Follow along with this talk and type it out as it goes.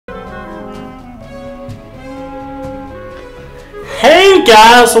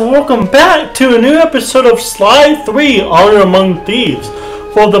guys, and welcome back to a new episode of Sly 3 Honor Among Thieves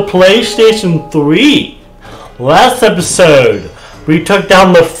for the PlayStation 3. Last episode, we took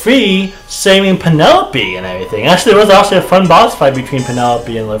down Lafree, saving Penelope and everything. Actually, there was actually a fun boss fight between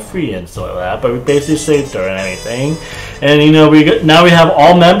Penelope and Lafree and stuff like that, but we basically saved her and everything. And you know, now we have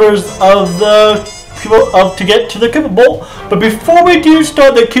all members of the people to get to the Cupable. But before we do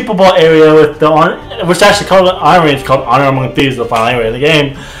start the Cupable area with the which is actually called it's called Honor Among Thieves, the final area of the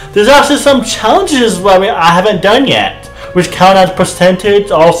game. There's actually some challenges that I haven't done yet, which count as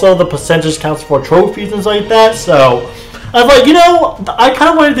percentage. Also, the percentage counts for trophies and stuff like that. So I was like, you know, I kind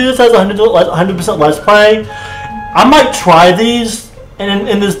of want to do this as 100% Let's Play. I might try these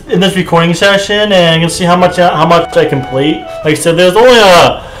in this recording session and see how much I complete. Like I said, there's only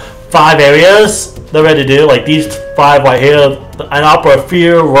 5 areas they're ready to do, like these 5 right here: an Opera of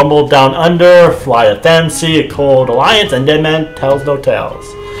Fear, Rumble Down Under, Fly to Fancy, A Cold Alliance, and Dead Man Tells No Tales.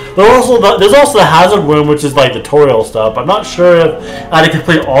 There's also the Hazard Room, which is like tutorial stuff. I'm not sure if I had to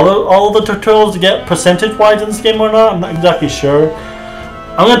complete all of the tutorials to get percentage-wise in this game or not. I'm not exactly sure.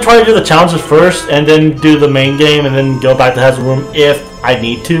 I'm going to try to do the challenges first, and then do the main game, and then go back to Hazard Room if I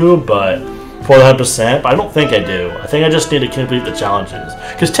need to, but for 100%, but I don't think I do. I think I just need to complete the challenges.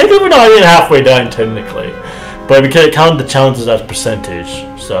 Because technically we're not even halfway done, technically. But we can count the challenges as percentage.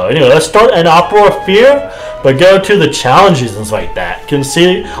 So anyway, let's start an Opera of Fear, but go to the challenges and stuff like that. You can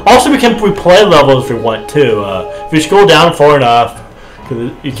see, also we can replay levels if we want to. If you scroll down far enough,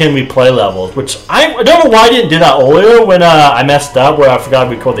 you can replay levels, which I don't know why I didn't do that earlier when I messed up, where I forgot to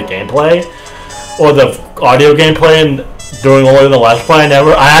record the gameplay, or the audio gameplay, and during earlier the Let's Play, I don't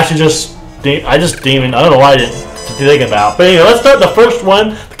know why I didn't think about. But anyway, let's start the first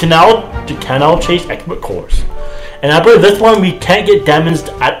one, the Canal Chase Expert Course. And I believe this one we can't get damaged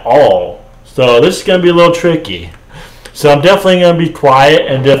at all. So this is going to be a little tricky. So I'm definitely going to be quiet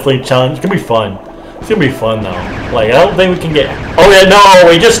and definitely challenge. It's going to be fun. It's going to be fun though. Like, I don't think we can get... Oh yeah, no,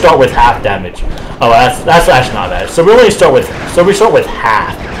 we just start with half damage. Oh, that's actually not bad. So we only start with... So we start with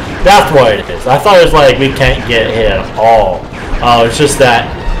half. That's what it is. I thought it was like we can't get hit at all. It's just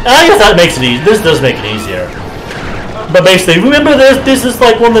that... I guess that makes it easy. This does make it easier. But basically, remember this is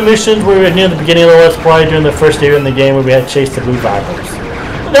like one of the missions where we were near the beginning of the Let's Play during the first area in the game where we had chased the Blue Vipers.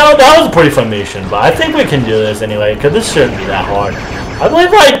 Now, that was a pretty fun mission, but I think we can do this anyway, because this shouldn't be that hard. I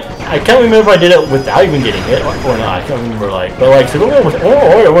believe I can't remember if I did it without even getting hit or not. I can't remember, like, but like, so we almost,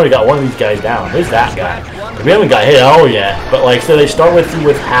 I already got one of these guys down. There's that guy. We haven't got hit at all yet, but like, so they start with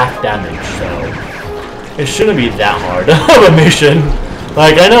half damage, so it shouldn't be that hard of a mission.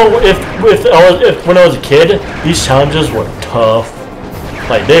 Like, I know if when I was a kid, these challenges were tough.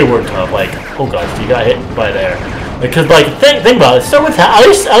 Like, they were tough. Like, oh gosh, you got hit by there. Because, like, think about it. Start with at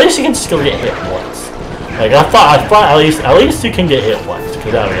least you can still get hit once. Like, I thought at least you can get hit once.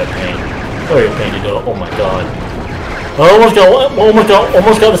 Because that would be a pain. That would be a pain to do it. Oh my god. I almost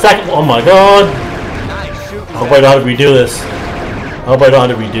got the second. Oh my god. I hope I don't have to redo this.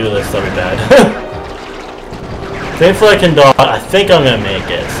 That'd be bad. Thankfully I can dodge. I think I'm gonna make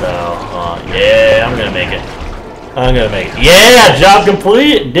it, so yeah, I'm gonna make it. Yeah, job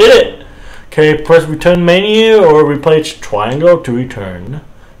complete! Did it! Okay, press return menu or replay triangle to return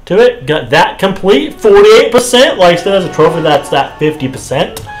to it. Got that complete. 48%! Like I said, as a trophy, that's that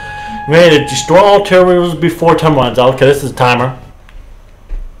 50%. Ready to destroy all territories before time runs out. Okay, this is a timer.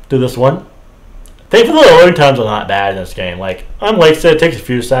 Do this one. Thankfully, the loading times are not bad in this game. Like I said, it takes a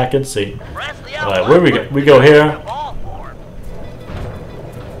few seconds. See. Alright, where do we go? We go here.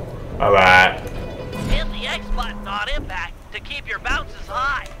 Alright. Hit the X button on impact to keep your bounces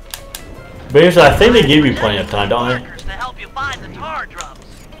high. Basically, I think they give you plenty of time, don't they? To help you find the tar drums.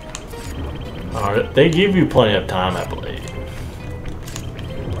 Alright, they give you plenty of time, I believe.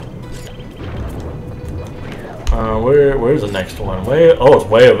 Where's the next one? It's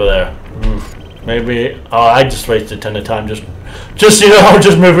way over there. Maybe. Oh, I just wasted a ton of time just just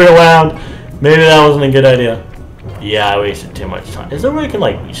moving around. Maybe that wasn't a good idea. Yeah, I wasted too much time. Is there a way I can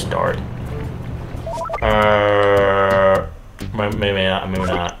like restart? Maybe not. Maybe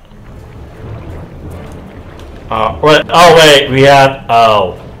not. Wait, we have.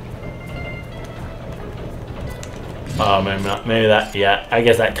 Oh, maybe not. Maybe that. Yeah, I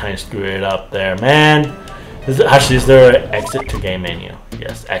guess that kind of screwed it up there, man. Is there an exit to game menu?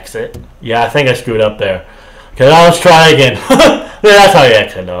 Yes, exit. Yeah, I think I screwed up there. Okay, now let's try again. Yeah, that's how you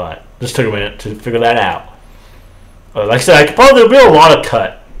exit. Alright, just took a minute to figure that out. Like I said, there'll be a lot of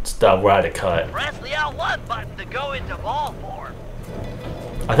cut stuff where I had to cut. Press the L1 button to go into ball form.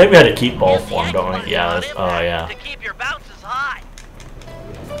 I think we had to keep ball form, don't we? Yeah. Yeah. To keep your bounces high.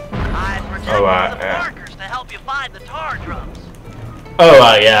 Alright. To help you find the tar drums.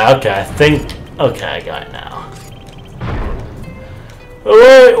 Oh, yeah, okay, I think... Okay, I got it now.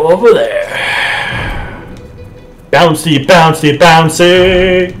 Alright, over there. Bouncy, bouncy,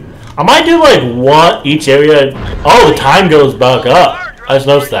 bouncy! I might do, like, what each area... Oh, the time goes back up. I just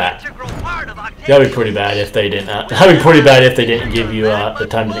noticed that. That'd be pretty bad if they didn't... that'd be pretty bad if they didn't give you, the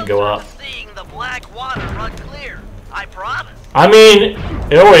time didn't go up. I mean,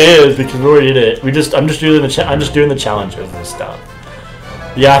 it already is because we already did it. I'm just doing the challenges and stuff.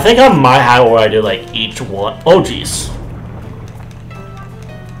 Yeah, I think I might have where I do like each one. Oh jeez.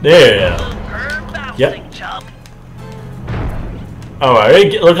 There. Yep.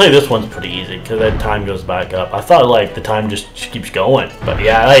 Alright, it looks like this one's pretty easy because that time goes back up. I thought like the time just keeps going, but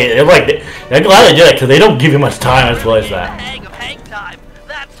yeah, they're glad they did it because they don't give you much time. I just realized that.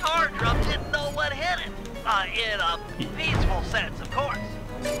 That tar drum didn't know what hit it. In a peaceful sense, of course.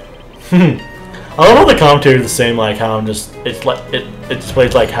 I love how the commentary is the same, like how I'm just, it's like, it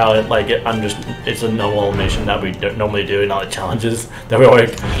displays like how it's a normal animation that we normally do in all the challenges that we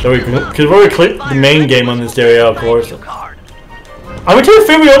already, because we already clicked the main game on this area, of course. I mean, to be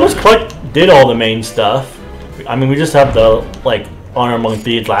fair, we almost did all the main stuff. I mean, we just have the, like, Honor Among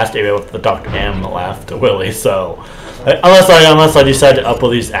Thieves last area with the Dr. M on the left, Willie, so. Unless I decide to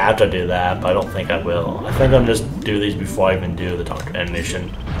upload these after I do that, but I don't think I will. I think I'm just do these before I even do the Dr. M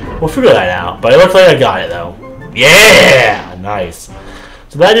mission. We'll figure that out, but it looks like I got it though. Yeah, nice.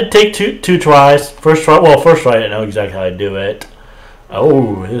 So that did take two tries. First try, I didn't know exactly how to do it.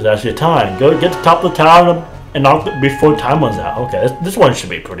 Oh, there's actually a time. Go get to the top of the tower and knock it before time runs out. Okay, this one should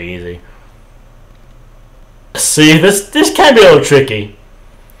be pretty easy. See, this can be a little tricky.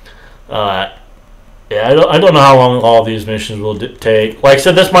 Yeah, I don't know how long all these missions will take. Like I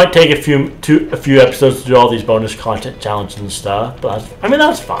said, this might take a few episodes to do all these bonus content challenges and stuff. But I mean,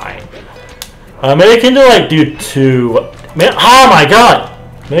 that's fine. Maybe I can do two. Oh my god!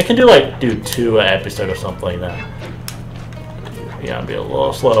 Maybe I can do two episode or something like that. Yeah, I'll be a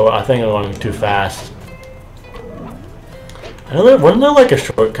little slower. I think I'm going too fast. Wasn't there like a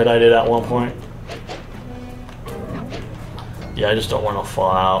shortcut I did at one point? Yeah, I just don't want to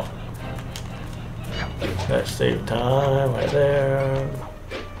fall out. Let's save time right there.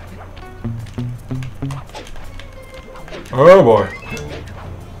 Oh boy.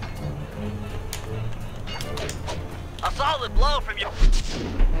 A solid blow from you.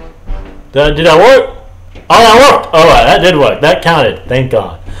 Did that work? Oh, that worked! Alright, that did work. That counted. Thank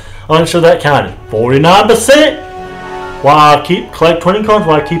God. I'm sure that counted. 49%! While collect 20 coins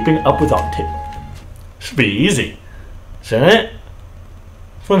while keeping up with our tip. Should be easy. Shouldn't it?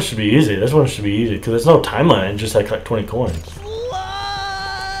 This one should be easy. This one should be easy because there's no time limit. Just like 20 coins. Okay.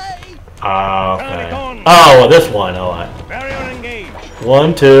 Oh, well, this one. Alright.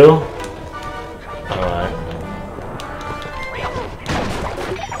 1, 2. Alright.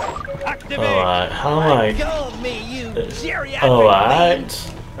 Alright. How am I? Alright.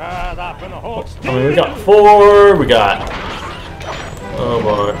 I mean, we got 4. We got. Oh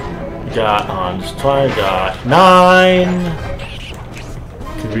boy. We got. Just trying. We got 9.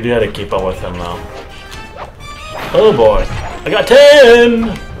 We do have to keep up with him though. Oh boy. I got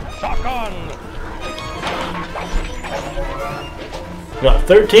 10! We got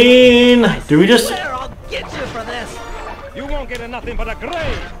 13! Do we just... I'll get you for this. You won't get nothing but a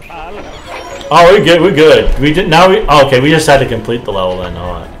grave, pal. Oh, we're good, we're good. Okay, we just had to complete the level then,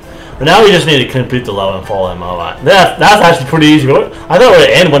 alright. But now we just need to complete the level and follow him, alright. That's actually pretty easy. I thought it would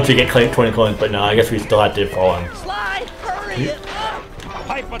end once we get 20 coins, but no, I guess we still have to follow him. Sly, hurry it up.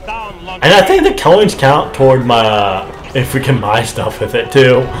 And I think the coins count toward my, if we can buy stuff with it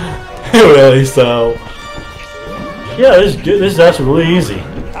too. Really, so. Yeah, this is actually really easy.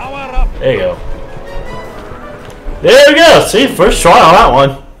 There you go. There we go. See, first try on that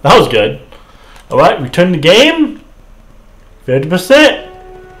one. That was good. Alright, return the game. 50%.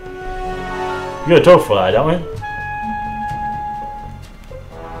 We got a trophy for that, don't we?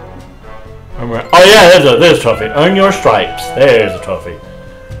 Oh yeah, there's a trophy. Earn your stripes. There's a trophy.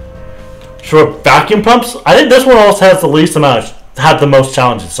 Sure, vacuum pumps. I think this one also has the least amount. Had the most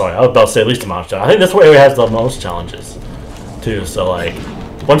challenges. Sorry, I was about to say least amount of challenges. I think this one area has the most challenges, too. So like,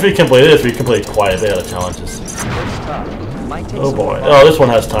 once we complete this, we complete quite a bit of the challenges. Oh boy. Oh, this one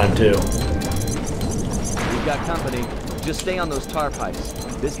has time too. We've got company. Just stay on those tar pipes.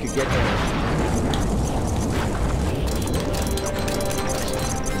 This could get you.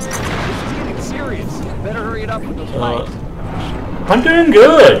 Serious. Better hurry it up with those pipes. I'm doing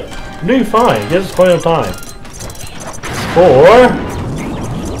good. I'm doing fine. Gives us plenty of time. 4.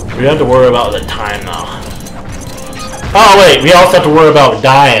 We have to worry about the time now. Oh wait, we also have to worry about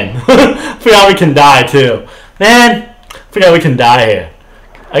dying. Forgot we can die too. Man, Forgot we can die here.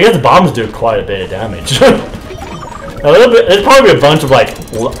 I guess the bombs do quite a bit of damage. A little bit. There's probably a bunch of like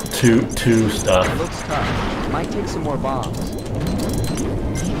two stuff. It looks tough. Might take some more bombs.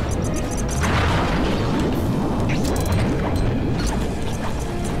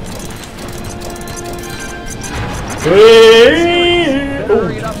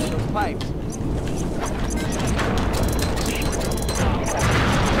 Hurry it up with those pipes.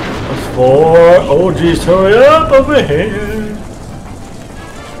 That's 4. Oh geez, hurry up over here.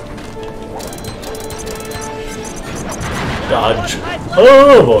 Dodge.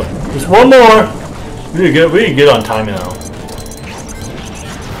 Oh boy. Just one more. We can get on timing now.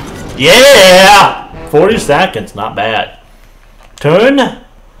 Yeah! 40 seconds, not bad. Turn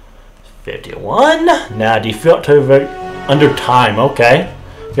 51. Now defeat under time, okay.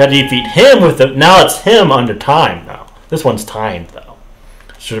 You gotta defeat him with the now it's him under time now. This one's timed though.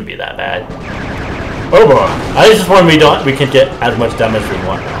 Shouldn't be that bad. Oh boy. I just want we can get as much damage as we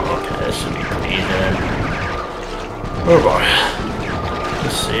want now. Okay, this should be amazing. Oh boy.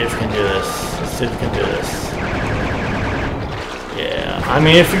 Let's see if we can do this. Let's see if we can do this. Yeah, I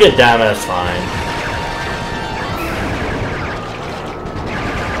mean, if we get down, that's fine.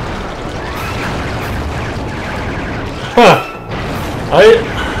 Huh.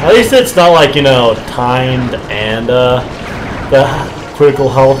 At least it's not like, you know, timed and the critical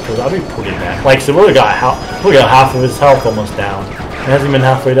health, because I'd be pretty bad. Like, so we got half of his health almost down. It hasn't even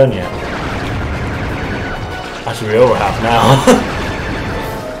halfway done yet. I should be over half now.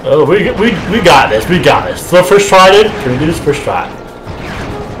 Oh, we got this. We got this. So first try, dude. Can we do this first try?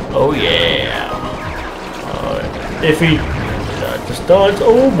 Oh yeah. If we just dodge.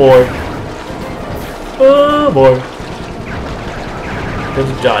 Oh boy. Oh boy.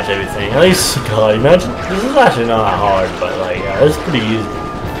 Just dodge everything. At least, God, imagine. This is actually not that hard, but like, yeah, it's pretty easy.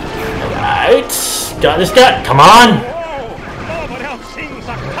 All right. Got this guy. Come on.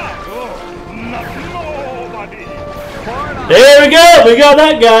 There we go! We got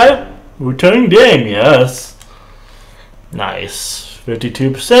that guy! Returning game, yes. Nice.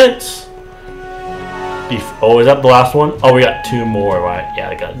 52%. Oh, is that the last one? Oh, we got 2 more, right? Yeah,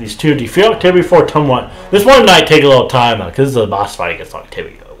 I got these 2. Defeat activity before turn 1. This one might take a little time, though, because this is a boss fight against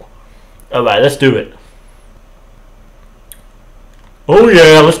activity. Alright, let's do it. Oh,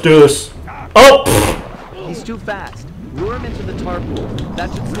 yeah, let's do this. Oh! Pfft. He's too fast. Lure him into the tar pool.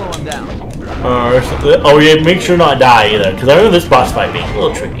 That should slow him down. Oh yeah, make sure not die either, because I remember this boss fight being a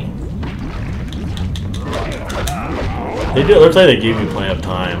little tricky. It looks like they gave you plenty of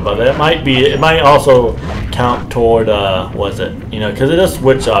time, but it might also count toward what's it? You know, because it does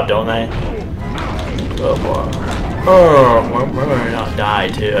switch up, don't they? Oh boy. Oh, we're gonna not die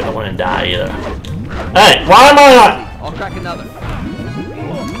too. I don't want to die either. Hey, why am I not? I'll crack another.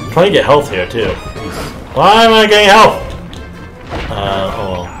 I'm trying to get health here too. Why am I getting health?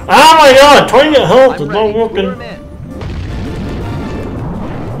 Oh my god, trying to get health is not working.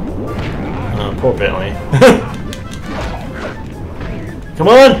 Poor Bentley. Come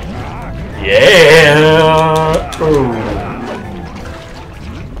on! Yeah! Ooh.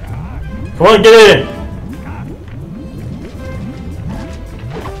 Come on, get in!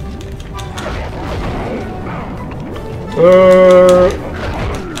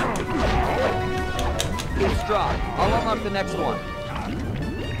 I'll unlock the next one.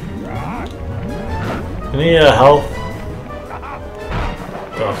 Any health?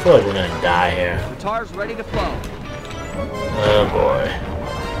 Oh, I feel like we're gonna die here. The tar's ready to flow. Oh boy.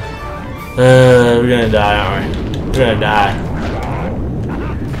 We're gonna die, aren't we? We're gonna die.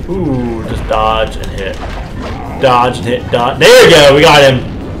 Ooh, just dodge and hit. Dodge and hit, dodge. There we go, we got him.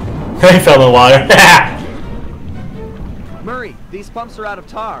 He fell in the water. Murray, these pumps are out of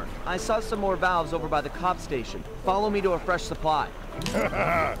tar. I saw some more valves over by the cop station. Follow me to a fresh supply.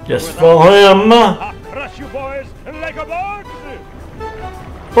 Just follow him. I'll crush you boys like a box.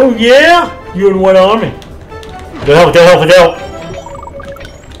 Oh yeah? You in what army? Get help, get help, get help.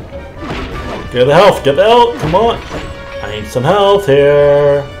 Get the health, get the health, come on. I need some health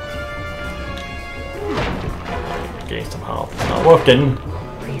here. Getting some health, it's not working.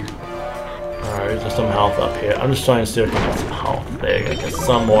 Alright, there's some health up here. I'm just trying to see if I can get some health. There you go, get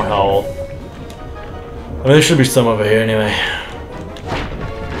some more health. I mean, there should be some over here anyway.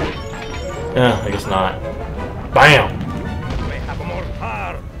 Yeah, I guess not. Bam! We have more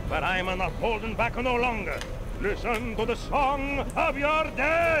tar, but I'm not holding back no longer. Listen to the song of your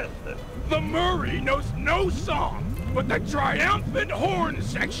death. The Murray knows no song, but the triumphant horn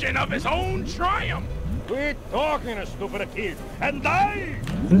section of his own triumph. Quit talking, stupid kid, and die!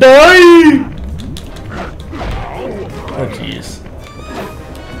 Die! Oh jeez.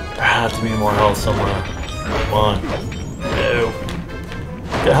 There has to be more health somewhere. Come on.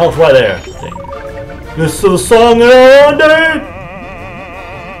 Get health right there. This is the song and I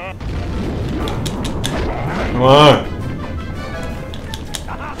come on.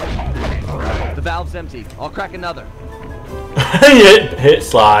 The valve's empty. I'll crack another. Hit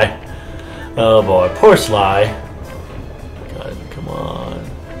Sly. Oh boy, poor Sly. God, come on.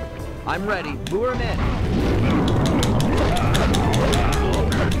 I'm ready. Lure him in.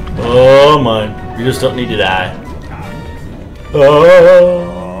 Oh my, you just don't need to die. Oh.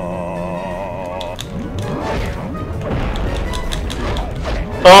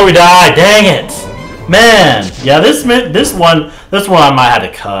 Oh, we died. Dang it, man. Yeah, this one I might have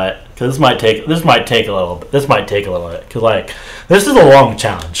to cut because this might take a little bit. This might take a little bit because like this is a long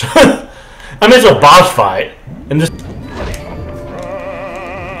challenge. I mean, it's a boss fight, and just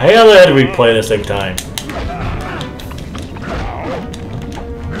I had to replay this every time.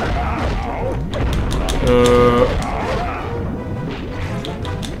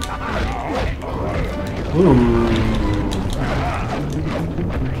 Ooh.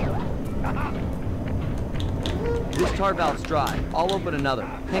 This tar valve's dry. I'll open another.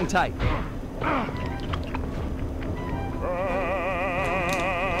 Hang tight.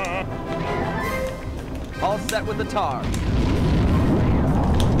 All set with the tar.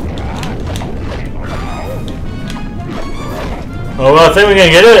 Oh, well, I think we're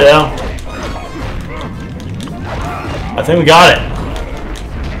gonna get it now. I think we got it.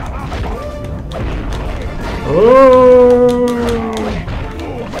 Oh.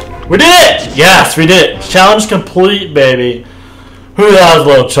 We did it! Yes, we did it. Challenge complete, baby. Whew, that was a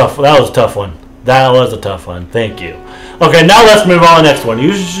little tough. That was a tough one. That was a tough one. Thank you. Okay, now let's move on to the next one.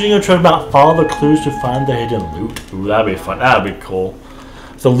 Usually you're trying to follow the clues to find the hidden loot. Ooh, that'd be fun. That'd be cool.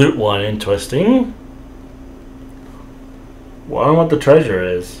 It's the loot one. Interesting. Well, I don't know what the treasure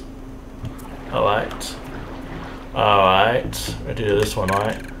is. Alright. Alright. Ready to do this one,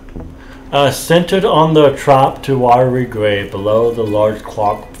 alright. Centered on the trap to watery grave below the large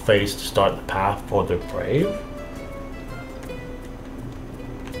clock face to start the path for the grave.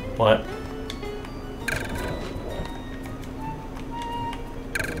 What?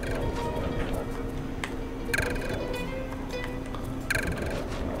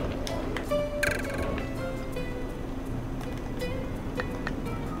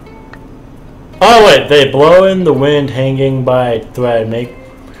 Oh wait, they blow in the wind hanging by a thread, make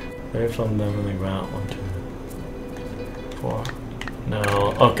from them on the ground. 1, 2, 4. No,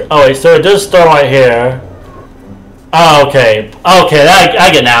 okay. Oh wait, so it does start right here. Oh, okay. Okay,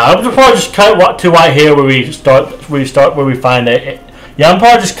 I get it now. I'm probably just cut to right here where we start where we find it. Yeah, I'm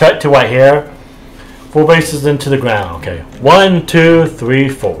probably just cut to right here. 4 bases into the ground. Okay. 1, 2, 3,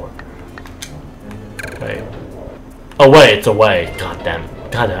 4. Wait. Oh wait, it's away. God damn.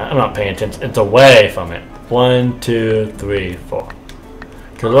 God, I'm not paying attention. It's away from it. 1, 2, 3, 4.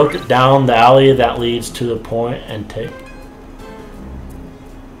 To look down the alley that leads to the point and take.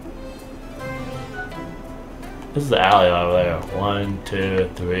 This is the alley over there. 1, 2,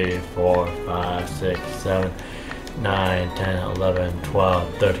 3, 4, 5, 6, 7, 9, 10, 11,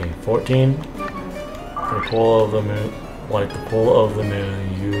 12, 13, 14. The pull of the moon. Like the pull of the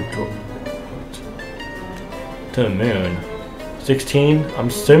moon, you to the moon. 16. I'm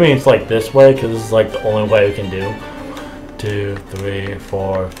assuming it's like this way because this is like the only way we can do. 2, 3,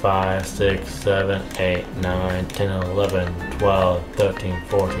 4, 5, 6, 7, 8, 9, 10, 11, 12, 13,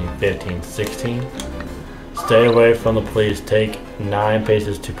 14, 15, 16. Stay away from the police. Take 9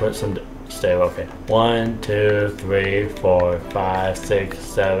 paces to put some. Stay away. Okay. 1, 2, 3, 4, 5, 6,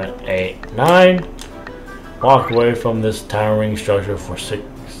 7, 8, 9. Walk away from this towering structure for 6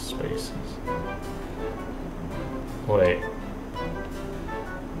 spaces. Wait.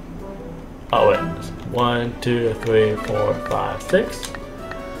 Oh wait. 1, 2, 3, 4, 5, 6.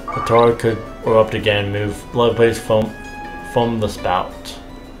 The tower could erupt again. Move blood place from the spout.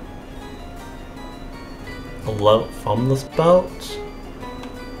 From the spout.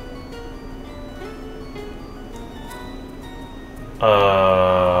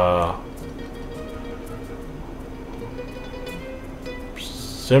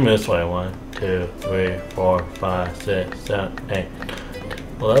 Assuming this way. 1, 2, 3, 4, 5, 6, 7, 8,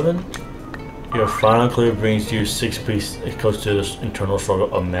 11. Your final clue brings you 6 pieces. It goes to this internal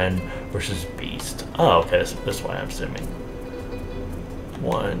struggle of men versus beast. Oh, okay, this way I'm assuming.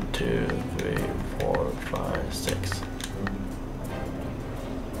 1, 2, 3, 4, 5, 6.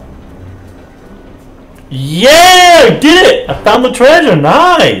 Yeah, I did it! I found the treasure.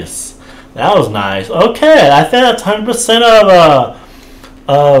 Nice. That was nice. Okay, I think that's 100%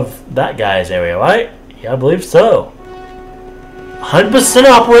 of that guy's area, right? Yeah, I believe so. 100%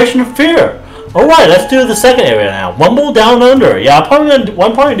 Operation Fear.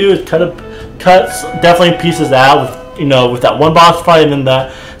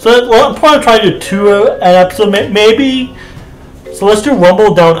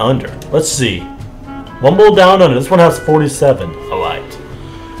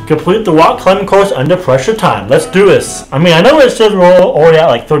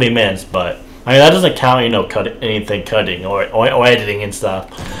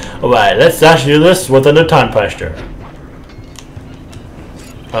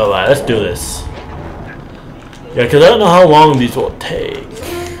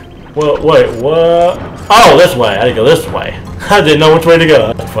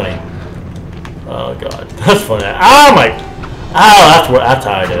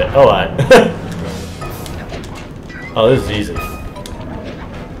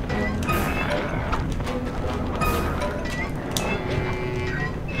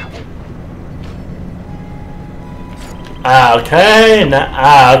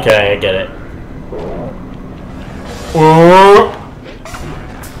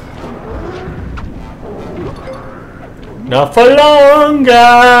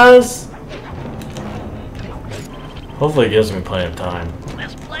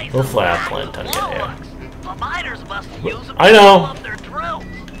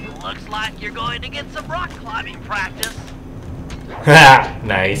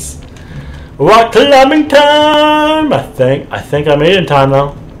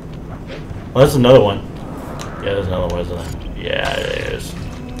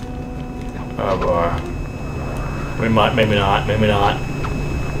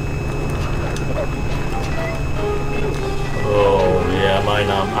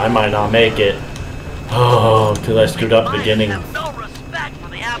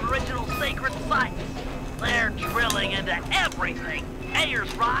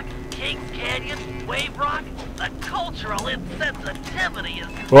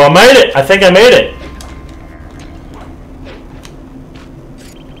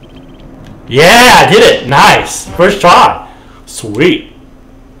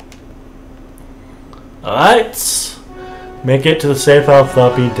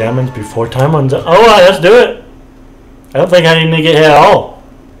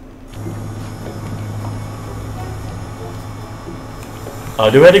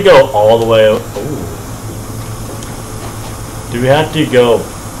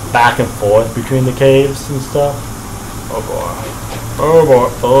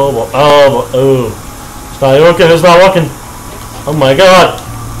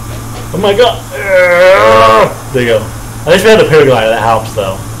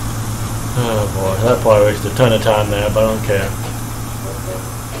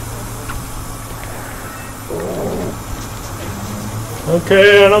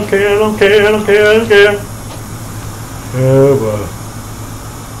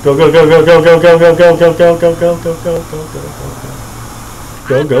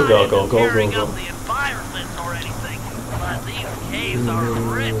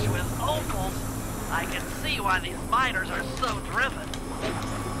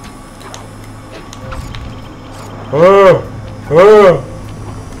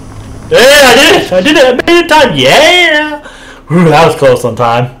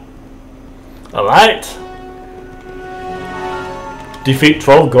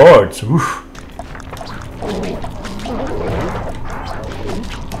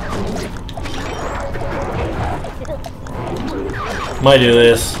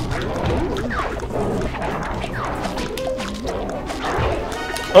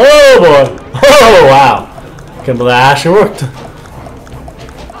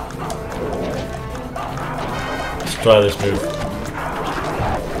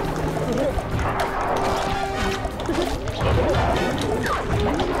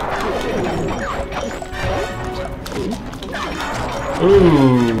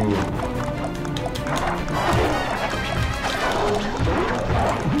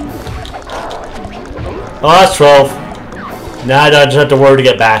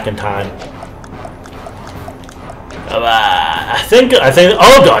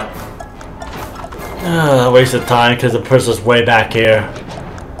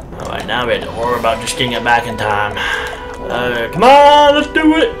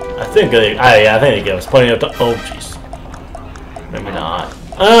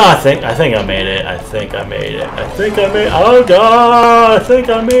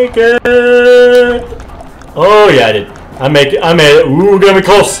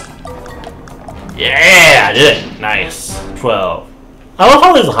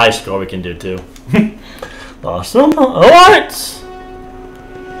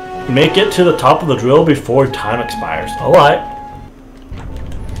 make it to the top of the drill before time expires. Alright.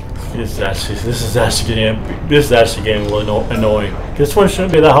 This is actually getting really annoying. This one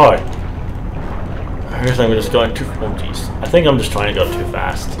shouldn't be that hard. I guess I'm just going too. Oh jeez. I think I'm just trying to go too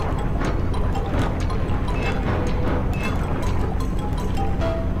fast.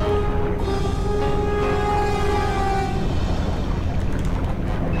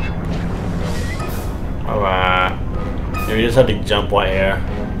 Alright. We just have to jump right here.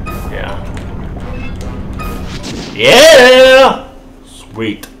 Yeah. Yeah!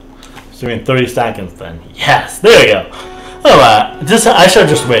 Sweet. So in 30 seconds then. Yes, there we go. Alright, I should have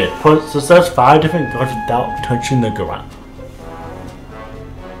just waited. So it says 5 different guards without touching the ground.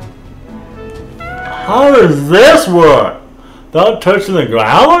 How does this work? Without touching the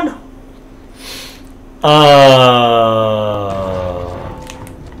ground?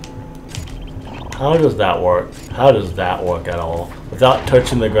 How does that work? How does that work at all? Without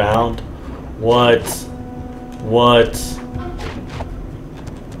touching the ground? What? What?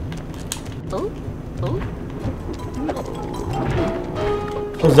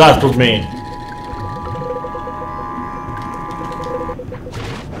 What's that supposed to mean?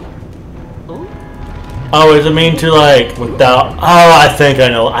 Oh, does it mean to like without? Oh, I think I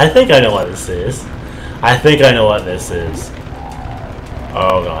know what this is. I think I know what this is.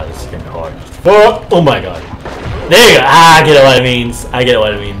 Oh god, this is getting hard. Oh my god. There you go. Ah, I get what it means. I get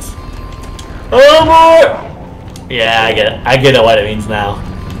what it means. Oh boy! Yeah, I get it. I get what it means now.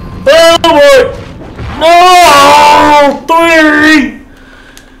 Oh boy! No! 3!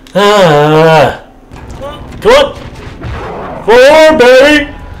 Come on! 4, baby!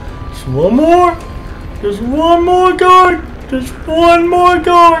 Just one more. Just one more guard. Just one more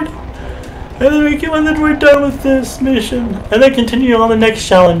guard. And then we're done with this mission. And then continue on the next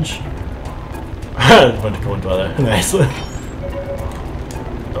challenge. I'm going to go into other. Nice.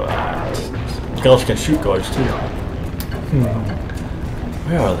 Girls can shoot guards too.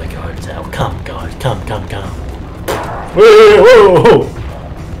 Where are the guards at? Come, guard. Come. Whoa.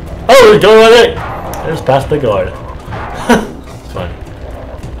 Oh, there's a guard right there. I just passed the guard. It's funny.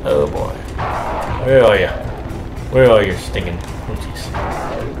 Oh boy. Where are you? Where are you stinking? Oh jeez.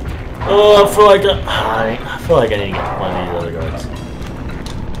 Oh, I feel like I need to get one of these other guards.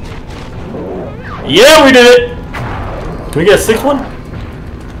 Yeah, we did it! Can we get a 6th one?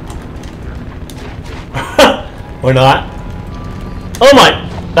 Or not? Oh my!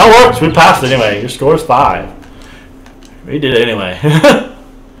 That works! We passed it anyway. Your score is 5. We did it anyway.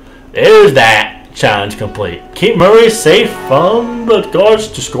 There's that. Challenge complete. Keep Murray safe from the guards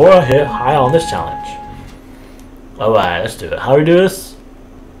to score a hit high on this challenge. Alright, let's do it. How do we do this?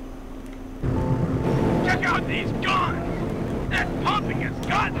 Check out these guns! That pumping has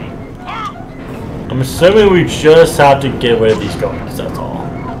got me pumped! I'm assuming we just have to get rid of these guards, that's all.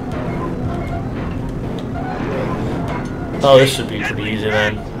 Oh, this should be pretty easy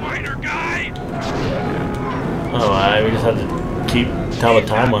then. Alright, we just have to keep tell the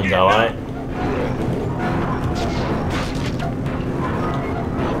time ones, alright?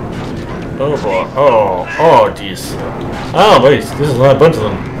 Oh boy. Oh jeez. Oh wait, this is not a bunch of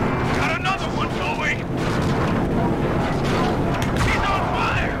them. Got another one going! He's on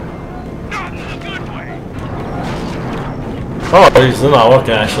fire! Not in a good way! Oh, these are not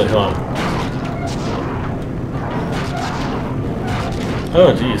working actually, hold on.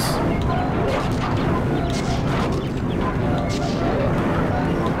 Oh jeez.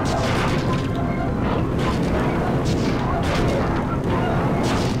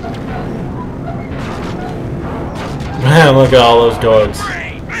 Man, look at all those guards.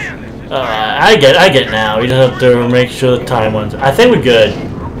 I get now. We just have to make sure the time ones. I think we're good.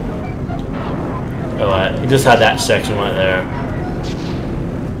 Alright, we just had that section right there.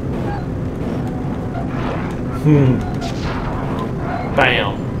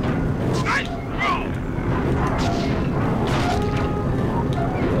 Bam.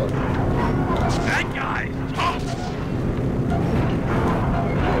 That guy's tough!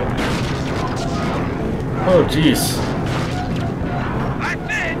 Oh jeez. That's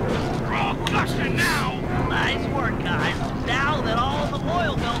it! We're all flushing now! Nice work, guys. Now that all the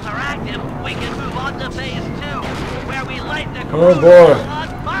oil wells are active, we can move on to phase 2, where we light the Oh, cruise boy. on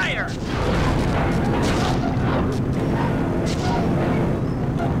fire.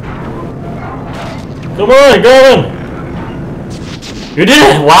 Come on, go on! You did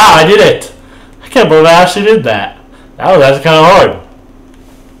it! Wow, I did it! I can't believe I actually did that. That was actually kind of hard.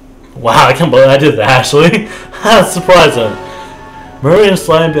 Wow, I can't believe I did that actually. That's surprising. Murray and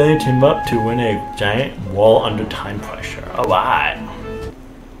Sly and Billy team up to win a giant wall under time pressure. Alright.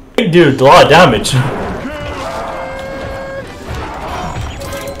 Big dude, a lot of damage.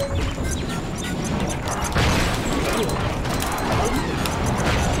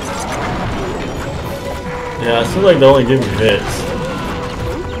 Yeah, it seems like they only give me hits.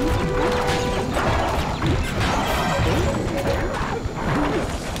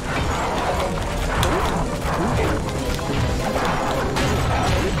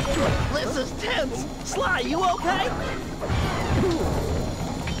 This is tense. Sly, you okay?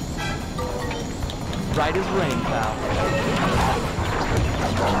 Right as rain, pal.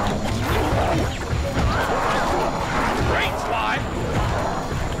 Great, Sly.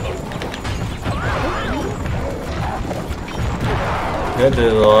 That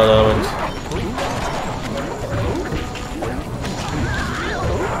did a lot of damage.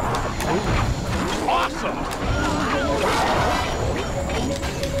 Awesome.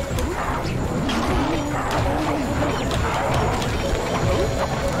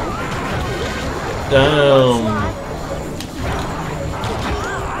 Damn.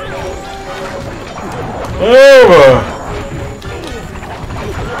 Over.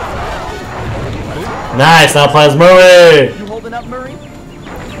 Nice, now plays Murray. You holding up, Murray?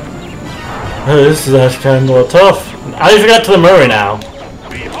 Oh, this is actually kind of a little tough. I even got to the Murray now.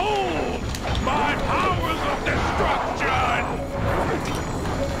 Behold my powers of destruction.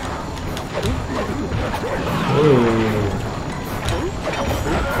 Ooh.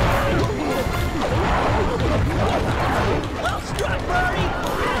 Well struck, Murray.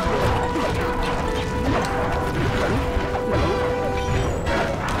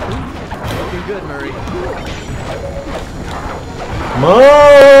 Looking good, Murray. Come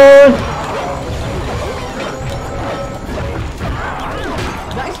on!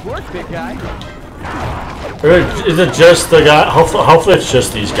 Nice work, big guy. Or is it just the guy? Hopefully it's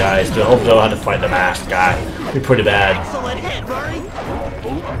just these guys. I hope they don't have to fight the masked guy. It'd be pretty bad. Excellent hit, Murray.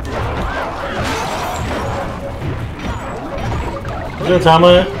 Is there a time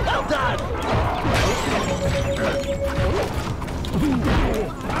on it? Well done.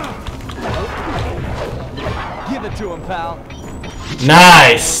 Give it to him, pal.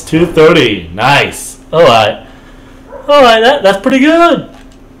 Nice! 230. Nice. Alright. Alright, that's pretty good.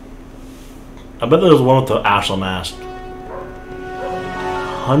 I bet there was one with the actual mask.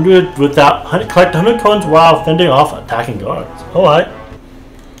 100 without... Collect 100 coins while fending off attacking guards. Alright.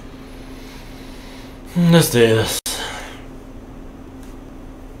 Let's do this.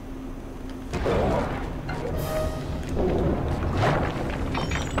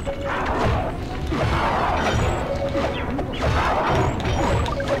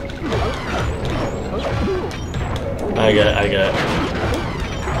 I get it.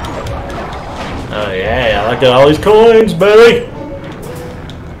 Oh yeah, I like all these coins, baby!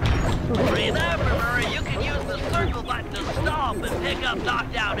 Remember, Murray, you can use the circle button to stop and pick up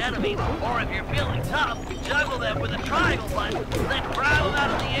knocked out enemies. Or if you're feeling tough, juggle them with a triangle button, then grab them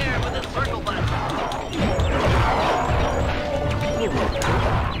out of the air with a circle button.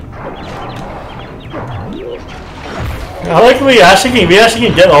 I like we actually can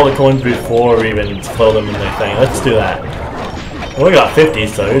get all the coins before we even throw them in the thing. Let's do that. We only got 50,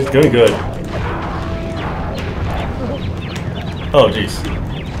 so it's doing good. Oh jeez.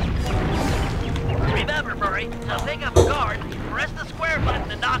 Remember, Murray, to pick up a guard, press the square button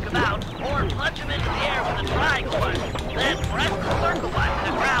to knock him out, or punch him into the air with the triangle button. Then press the circle button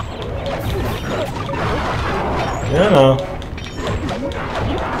to grab him. Yeah, no.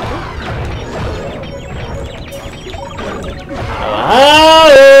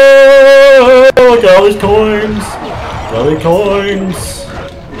 Oh, look at all these coins. All these coins.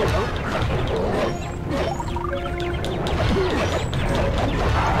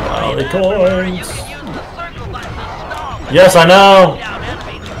 All the coins. Yes, I know.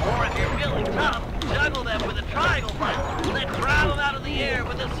 Or if you're feeling tough, juggle them with a triangle button, then grab them out of the air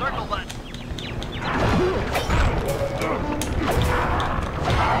with a circle button.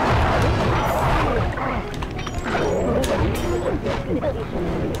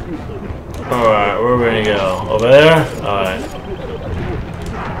 Alright, where are we gonna go? Over there? Alright.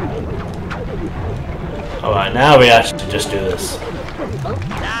 Alright, now we actually just do this.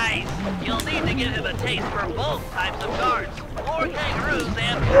 Nice! You'll need to give him a taste for both types of guards. More kangaroos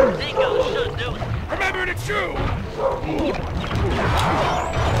and more dingoes should do it. Remember to chew.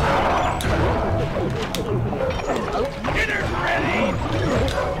 Dinner's ready.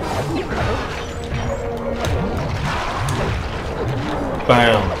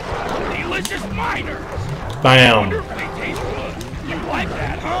 Bam. Delicious miners. Bam. Wonder if they taste good. You like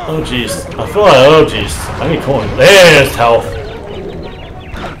that, huh? Oh jeez. I feel like, oh jeez. I need coins. There's health.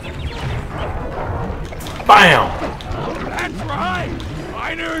 Bam. That's right.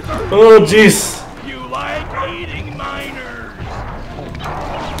 Miners are. Oh jeez. You like eating miners.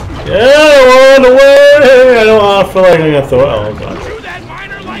 Yeah, run away! I don't feel like I'm gonna throw it. Oh god. Chew that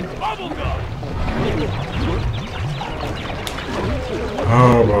miner like bubble gum.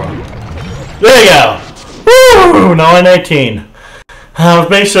 Oh boy. There you go! Woo! Now I'm 19.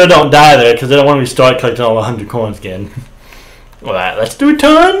 Make sure I don't die there, because I don't want to start collecting all 100 coins again. Alright, let's do a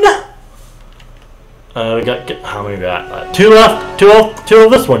ton! We got, how many we got? 2 left. Two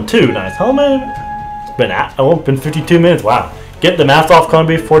of this one, too. Nice. How many? It's been 52 minutes. Wow. Get the math off corned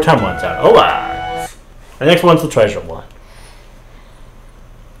beef 4 time ones out. Alright. The next one's the treasure one.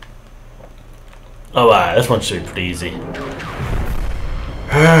 Alright, this one should be pretty easy.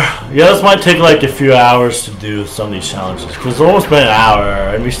 Yeah, this might take like a few hours to do some of these challenges, because it's almost been an hour,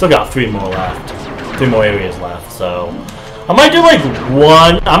 and we still got 3 more left. 3 more areas left, so I might do like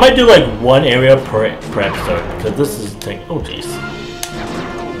one area per episode, because this is taking. Oh jeez.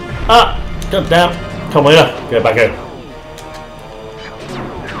 Ah, god damn. Come on, get back here.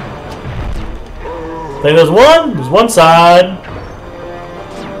 I think there's one side.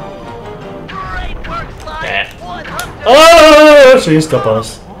 Oh, she didn't step on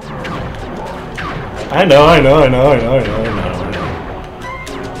us. I know.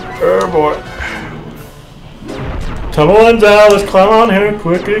 Oh boy. Come on down, let's climb on here,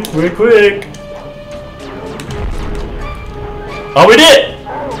 quick. Oh, we did!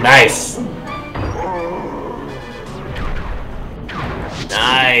 Nice.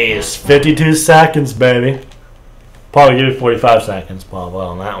 Nice. 52 seconds, baby. Probably give it 45 seconds, probably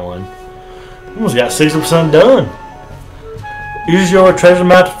on that one. Almost got 60% done. Use your treasure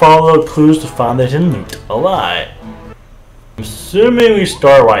map to follow clues to find the hidden loot. Alright. I'm assuming we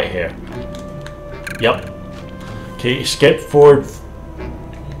start right here. Yep. Okay, escape forward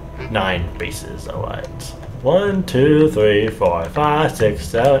 9 bases. Alright. 1, 2, 3, 4, 5, 6,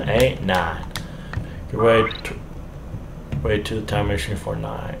 7, 8, 9. Wait to the time machine for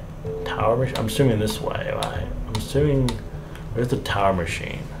 9. Tower machine? I'm assuming this way, right? I'm assuming. Where's the tower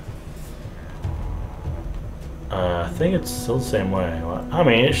machine? I think it's still the same way. I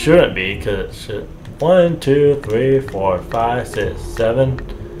mean, it shouldn't be, because it should. 1, 2, 3, 4, 5, 6,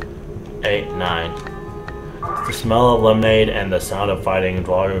 7, 8, 9. It's the smell of lemonade and the sound of fighting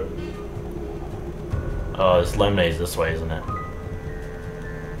draw you. Oh, this lemonade's this way, isn't it?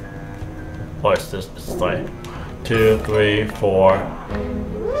 Oh, it's this. It's like 2, 3, 4,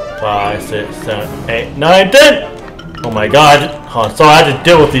 5, 6, 7, 8, 9, 10! Oh my god. Oh, sorry, I had to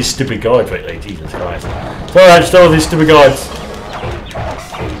deal with these stupid guards lately. Jesus Christ. Sorry, I had to deal with these stupid guards.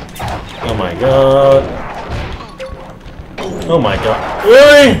 Oh my god. Oh my god.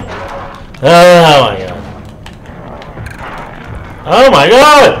 Really? Oh my god. Oh my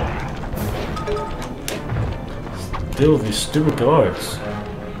god! Deal with these stupid guards.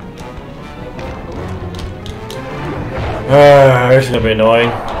 This is gonna be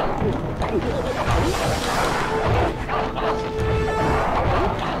annoying.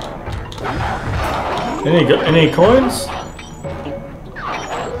 Any coins?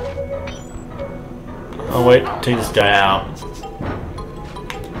 Oh wait, take this guy out.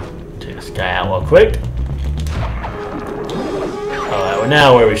 Take this guy out real quick. Alright, we're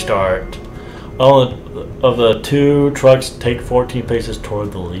now where we start. All of the 2 trucks take 14 paces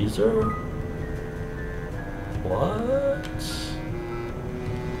toward the laser. What?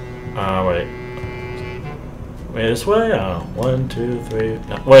 Wait. Wait, this way? Oh, 1, 2, 3.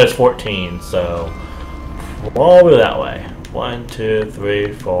 No, wait, it's 14, so all the way that way. 1, 2,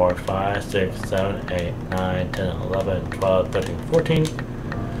 3, 4, 5, 6, 7, 8, 9, 10, 11, 12, 13, 14.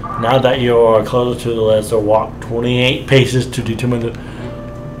 Now that you are closer to the laser, walk 28 paces to determine to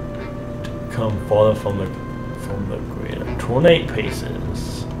come farther from the green. 28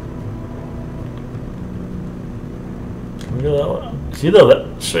 paces. Can we go that way? See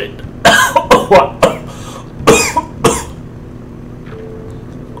that straight? What?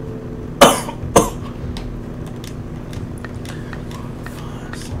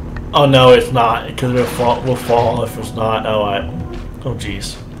 Oh no, it's not, because we'll fall if it's not. Oh, oh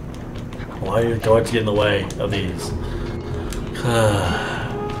jeez. Why are you going to get in the way of these?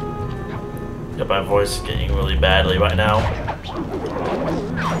 Yeah, my voice is getting really badly right now.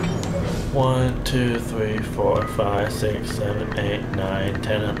 1, 2, 3, 4, 5, 6, 7, 8, 9,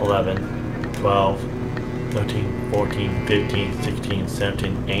 10, 11, 12, 13, 14, 15, 16,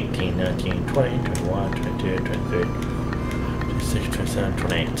 17, 18, 19, 20, 21, 22, 23, 26, 27,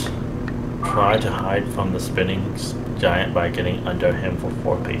 28. Try to hide from the spinning giant by getting under him for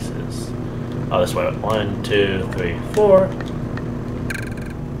 4 paces. Oh, this way. 1, 2, 3, 4.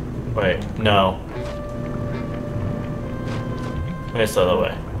 Wait, no. Wait, it's the other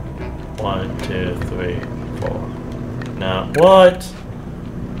way. 1, 2, 3, 4. No, what?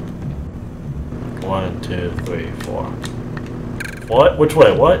 1, 2, 3, 4. What? Which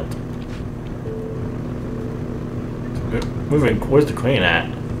way? What? moving. Where's the crane at?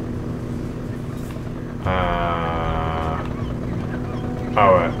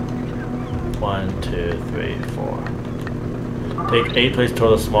 Alright. 1, 2, 3, 4. Take 8 places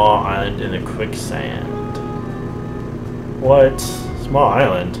toward a small island in the quicksand. What? Small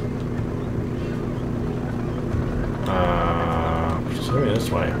island? Assuming this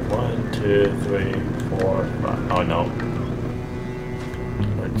way. 1, 2, 3, 4, 5. Oh no.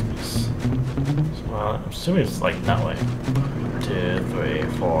 Small, I'm assuming it's like that way. 2, 3,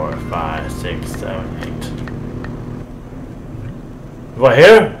 4, 5, 6, 7, 8. Right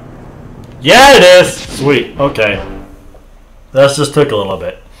here? Yeah, it is! Sweet, okay. That just took a little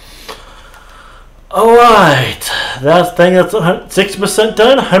bit. Alright. That thing that's 60%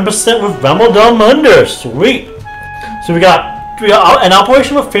 done, 100% with Rumble Down Under. Sweet. So we got an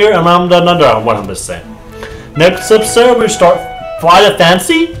Operation with Fear and Rumble Down Under on 100%. Next episode, we start Fly to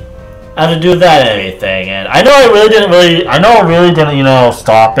Fancy. I had to do that and everything. And I know I really didn't, you know,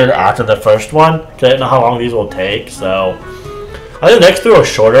 stop it after the first one. Because I didn't know how long these will take, so. I think the next 2 are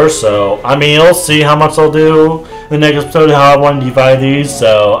shorter, so I mean, we'll see how much I'll do in the next episode, how I want to divide these.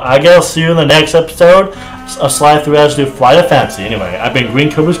 So I guess I'll see you in the next episode of Sly 3 as do Fly to Fancy. Anyway, I've been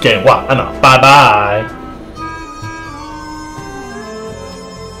GreenCobrasGaming. Wow, I know. Bye bye.